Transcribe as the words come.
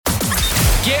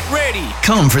Get ready.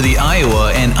 Come for the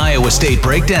Iowa and Iowa State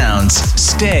breakdowns.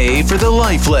 Stay for the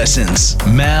life lessons.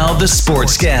 Mal the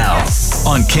Sports Gal.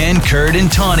 On Ken, Kurt,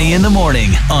 and Tawny in the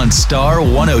morning on Star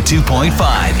 102.5.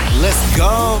 Let's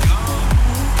go.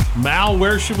 Mal,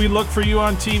 where should we look for you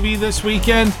on TV this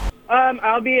weekend?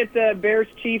 I'll be at the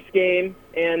Bears-Chiefs game,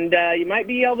 and you might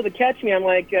be able to catch me. I'm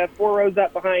like 4 rows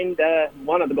up behind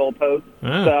one of the goalposts.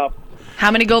 So,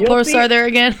 how many goalposts are there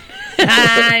again?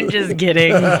 I'm just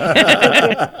kidding.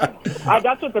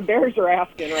 That's what the Bears are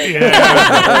asking right now.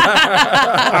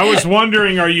 I was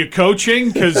wondering, are you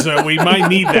coaching? Because we might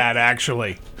need that,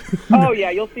 actually. Oh,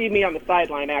 yeah, you'll see me on the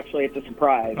sideline, actually. It's a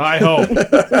surprise. I hope.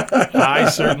 I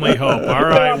certainly hope. All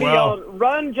right, well.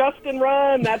 Run, Justin,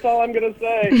 run. That's all I'm going to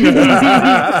say.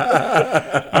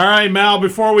 All right, Mal,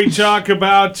 before we talk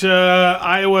about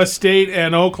Iowa State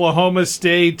and Oklahoma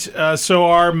State, so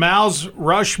our Mal's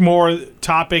Rushmore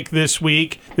topic this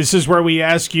week, this is where we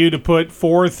ask you to put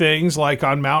 4 things, like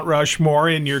on Mount Rushmore,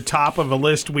 in your top of a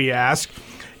list we ask.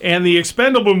 And the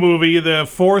Expendable movie, the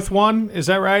 4th one, is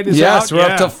that right? Yes, we're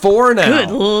up to 4 now.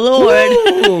 Good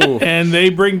Lord. And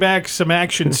they bring back some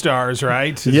action stars,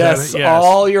 right? Yes,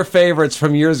 all your favorites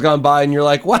from years gone by, and you're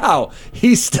like, wow,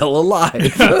 he's still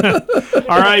alive.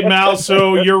 All right, Mal,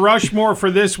 so your Rushmore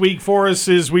for this week for us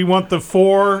is we want the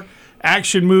 4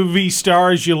 action movie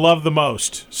stars you love the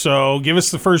most. So give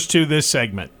us the first 2 this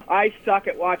segment. I suck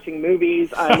at watching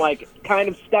movies. I'm like kind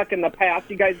of stuck in the past.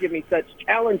 You guys give me such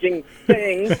challenging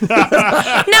things.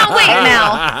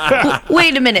 Now,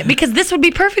 wait a minute, because this would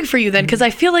be perfect for you then, because I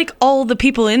feel like all the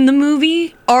people in the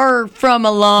movie are from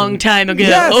a long time ago.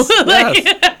 Yes,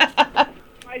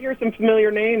 I hear some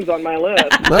familiar names on my list.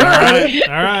 All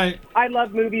right. I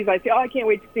love movies. I say, I can't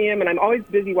wait to see them, and I'm always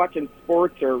busy watching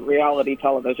sports or reality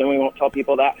television. We won't tell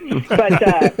people that.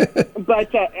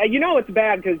 But you know it's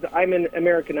bad because I'm an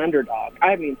American Underdog.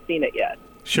 I haven't even seen it yet.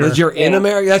 Sure. You're in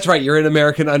America. That's right. You're an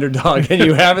American Underdog, and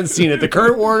you haven't seen it. The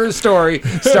Kurt Warner story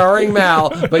starring Mal,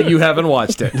 but you haven't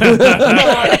watched it. No,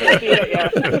 I haven't seen it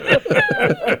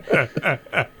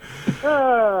yet.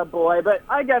 Oh, boy, but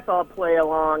I guess I'll play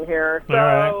along here.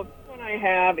 So, the one I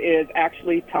have is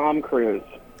actually Tom Cruise.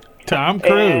 Tom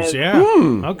Cruise, yeah.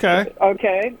 Okay.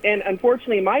 Okay, and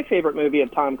unfortunately, my favorite movie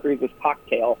of Tom Cruise is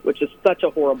Cocktail, which is such a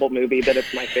horrible movie that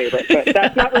it's my favorite. But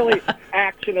that's not really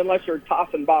action unless you're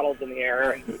tossing bottles in the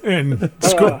air. And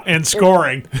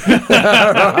scoring.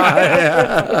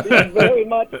 Very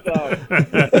much so.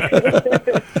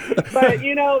 But,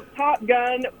 you know, Top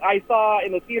Gun, I saw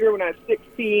in the theater when I was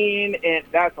 16, and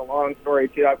that's a long story,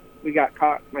 too. We got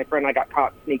caught, my friend and I got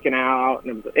caught sneaking out.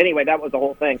 And anyway, that was the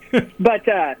whole thing. But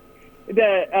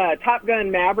the Top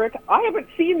Gun Maverick, I haven't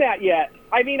seen that yet.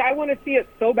 I mean, I want to see it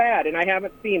so bad, and I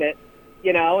haven't seen it,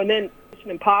 you know. And then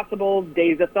Mission Impossible,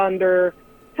 Days of Thunder.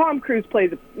 Tom Cruise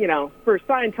plays, you know, for a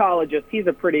Scientologist, he's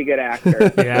a pretty good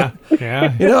actor. Yeah.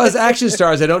 You know, as action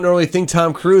stars, I don't normally think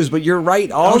Tom Cruise, but you're right.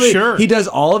 Sure. He does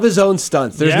all of his own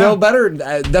stunts. There's no better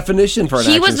definition for an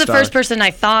action star. He was the first person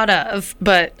I thought of,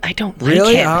 but I don't like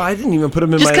really? him. I didn't even put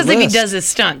him in Just my list. because if he does his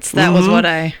stunts, that was what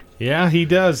I... Yeah, he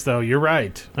does, though. You're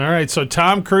right. All right, so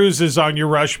Tom Cruise is on your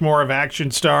Rushmore of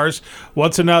action stars.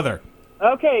 What's another?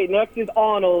 Okay, next is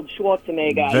Arnold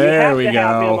Schwarzenegger. There we you have to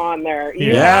have go. him on there.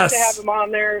 You Yes. have to have him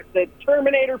on there. The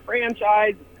Terminator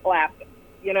franchise is classic,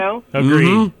 you know?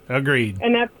 Agreed.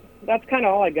 And that's kind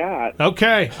of all I got.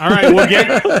 Okay. All right. We'll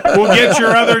get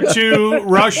your other 2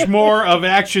 Rushmore of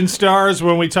action stars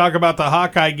when we talk about the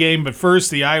Hawkeye game. But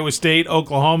first, the Iowa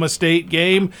State-Oklahoma State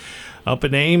game up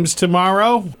in Ames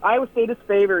tomorrow. Iowa State is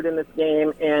favored in this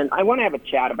game, and I want to have a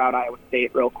chat about Iowa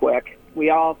State real quick. We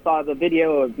all saw the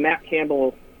video of Matt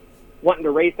Campbell wanting to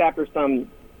race after some,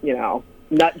 you know,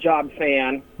 nut job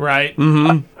fan. Right.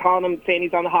 Calling him, saying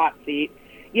he's on the hot seat.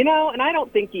 You know, and I don't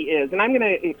think he is, and I'm going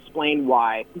to explain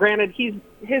why. Granted, his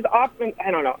offense,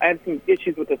 I don't know, I had some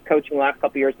issues with his coaching the last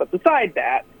couple of years, but besides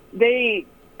that, they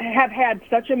have had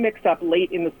such a mix-up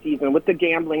late in the season with the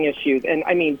gambling issues, and,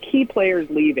 I mean, key players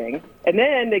leaving. And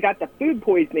then they got the food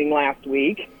poisoning last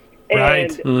week.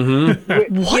 Right. And,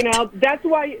 you know, that's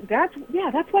why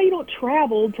you don't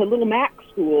travel to little Mac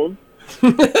schools,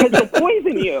 because they'll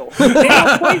poison you. They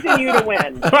don't poison you to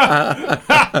win.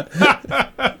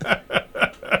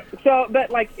 So,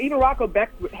 but like even Rocco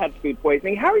Beck had food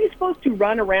poisoning. How are you supposed to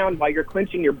run around while you're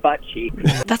clenching your butt cheeks?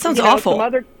 That sounds awful.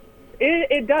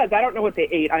 It does. I don't know what they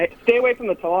ate. I stay away from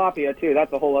the tilapia too.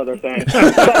 That's a whole other thing.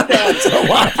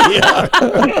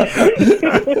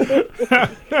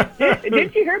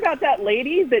 Didn't you hear about that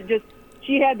lady that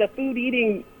she had the food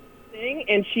eating thing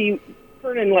and she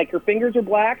turning, like her fingers are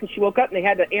black, and she woke up and they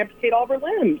had to amputate all of her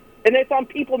limbs. And it's on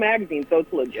People magazine, so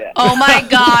it's legit. Oh my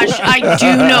gosh, I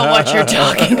do know what you're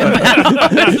talking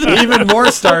about. Even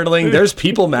more startling, there's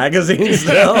People magazine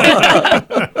still.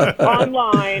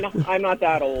 Online, I'm not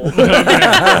that old.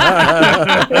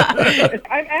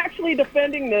 I'm actually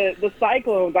defending the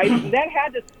Cyclones. That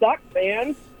had to suck,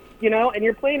 fans. And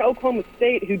you're playing Oklahoma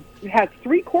State, who has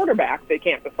 3 quarterbacks they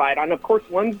can't decide on. Of course,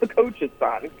 one's the coach's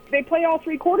son. They play all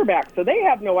 3 quarterbacks, so they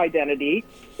have no identity.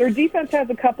 Their defense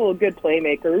has a couple of good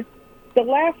playmakers. The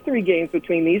last 3 games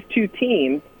between these 2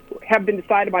 teams have been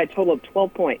decided by a total of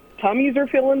 12 points. Tummies are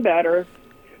feeling better.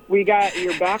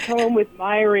 You're back home with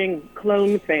admiring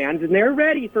Clone fans, and they're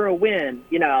ready for a win,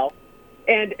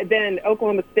 And then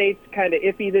Oklahoma State's kind of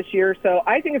iffy this year, so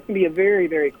I think it's going to be a very,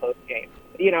 very close game.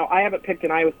 I haven't picked an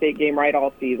Iowa State game right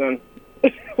all season.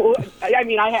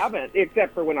 I haven't,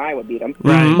 except for when Iowa beat them.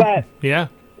 Right. But, yeah.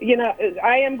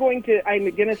 I'm going to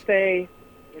say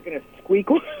they're going to squeak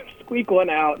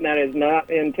one out, and that is not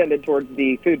intended towards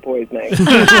the food poisoning.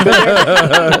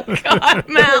 God,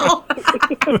 Mal.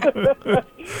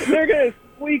 They're going to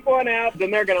squeak one out, then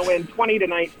they're going to win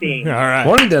 20-19. All right.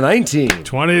 20-19.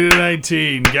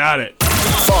 20-19. Got it.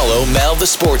 Follow Mal the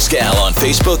Sports Gal on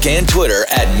Facebook and Twitter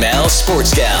at Mal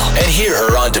Sports Gal, and hear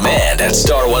her on demand at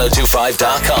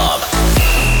star1025.com.